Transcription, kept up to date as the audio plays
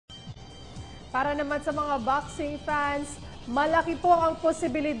Para naman sa mga boxing fans, malaki po ang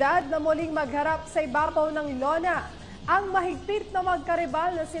posibilidad na muling magharap sa ibabaw ng lona ang mahigpit na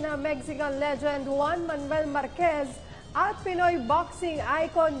magkaribal na sina Mexican legend Juan Manuel Marquez at Pinoy boxing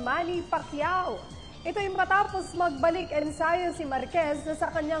icon Manny Pacquiao. Ito'y matapos magbalik ensayo si Marquez na sa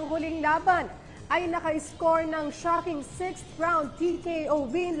kanyang huling laban ay naka-score ng shocking 6th round TKO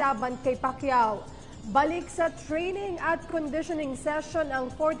win laban kay Pacquiao. Balik sa training at conditioning session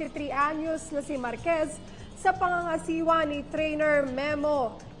ang 43 anyos na si Marquez sa pangangasiwa ni trainer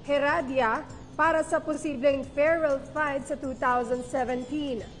Memo Heradia para sa posibleng farewell fight sa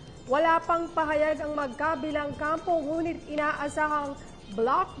 2017. Wala pang pahayag ang magkabilang kampo ngunit inaasahang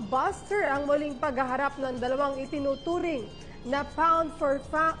blockbuster ang muling paghaharap ng dalawang itinuturing na pound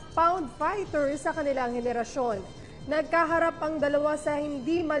fighter sa kanilang henerasyon. Nagkaharap ang dalawa sa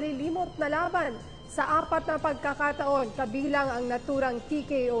hindi malilimot na laban sa 4 na pagkakataon kabilang ang naturang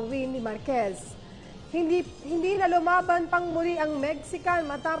TKO win ni Marquez. Hindi na lumaban pang muli ang Mexican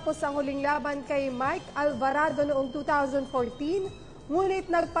matapos ang huling laban kay Mike Alvarado noong 2014,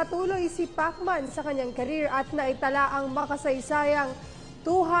 ngunit nagpatuloy si Pacman sa kanyang career at naitala ang makasaysayang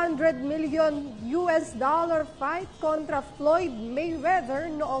 $200 million fight kontra Floyd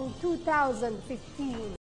Mayweather noong 2015.